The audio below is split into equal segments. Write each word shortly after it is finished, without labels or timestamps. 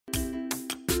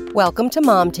Welcome to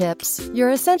Mom Tips, your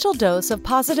essential dose of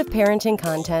positive parenting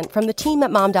content from the team at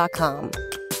mom.com.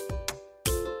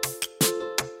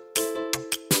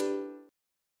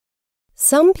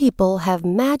 Some people have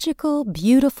magical,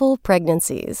 beautiful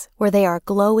pregnancies where they are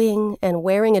glowing and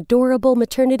wearing adorable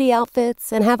maternity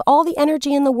outfits and have all the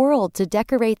energy in the world to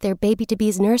decorate their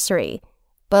baby-to-be's nursery.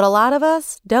 But a lot of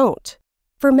us don't.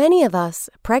 For many of us,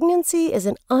 pregnancy is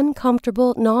an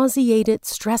uncomfortable, nauseated,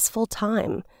 stressful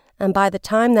time. And by the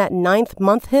time that 9th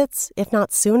month hits, if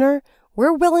not sooner,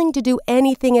 we're willing to do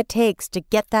anything it takes to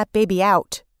get that baby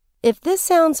out. If this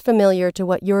sounds familiar to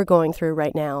what you're going through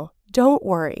right now, don't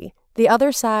worry. The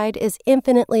other side is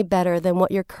infinitely better than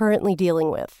what you're currently dealing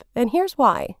with. And here's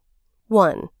why.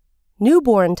 1.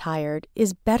 Newborn tired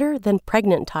is better than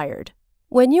pregnant tired.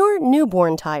 When you're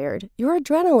newborn tired, your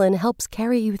adrenaline helps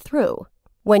carry you through.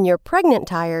 When you're pregnant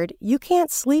tired, you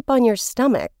can't sleep on your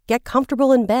stomach, get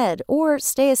comfortable in bed, or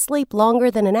stay asleep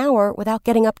longer than an hour without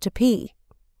getting up to pee.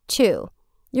 2.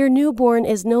 Your newborn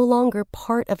is no longer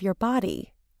part of your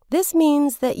body. This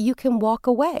means that you can walk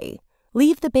away,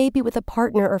 leave the baby with a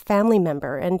partner or family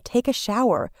member, and take a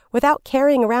shower without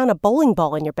carrying around a bowling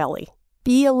ball in your belly.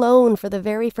 Be alone for the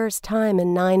very first time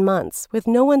in 9 months with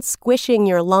no one squishing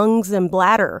your lungs and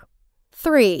bladder.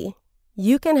 3.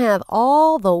 You can have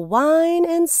all the wine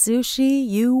and sushi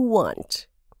you want.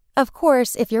 Of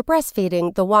course, if you're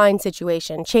breastfeeding, the wine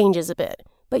situation changes a bit,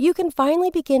 but you can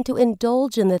finally begin to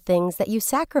indulge in the things that you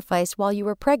sacrificed while you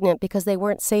were pregnant because they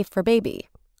weren't safe for baby.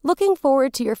 Looking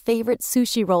forward to your favorite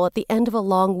sushi roll at the end of a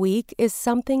long week is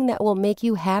something that will make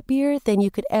you happier than you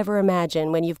could ever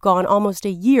imagine when you've gone almost a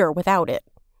year without it.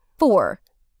 4.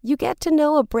 You get to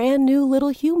know a brand new little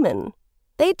human.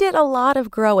 They did a lot of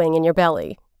growing in your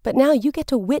belly. But now you get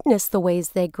to witness the ways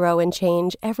they grow and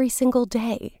change every single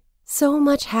day. So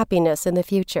much happiness in the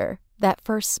future. That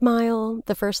first smile,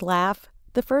 the first laugh,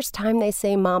 the first time they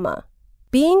say mama.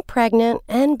 Being pregnant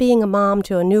and being a mom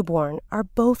to a newborn are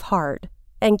both hard.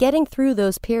 And getting through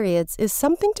those periods is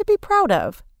something to be proud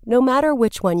of, no matter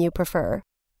which one you prefer.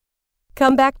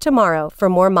 Come back tomorrow for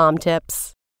more mom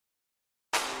tips.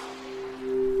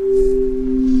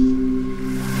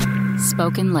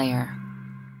 Spoken Layer.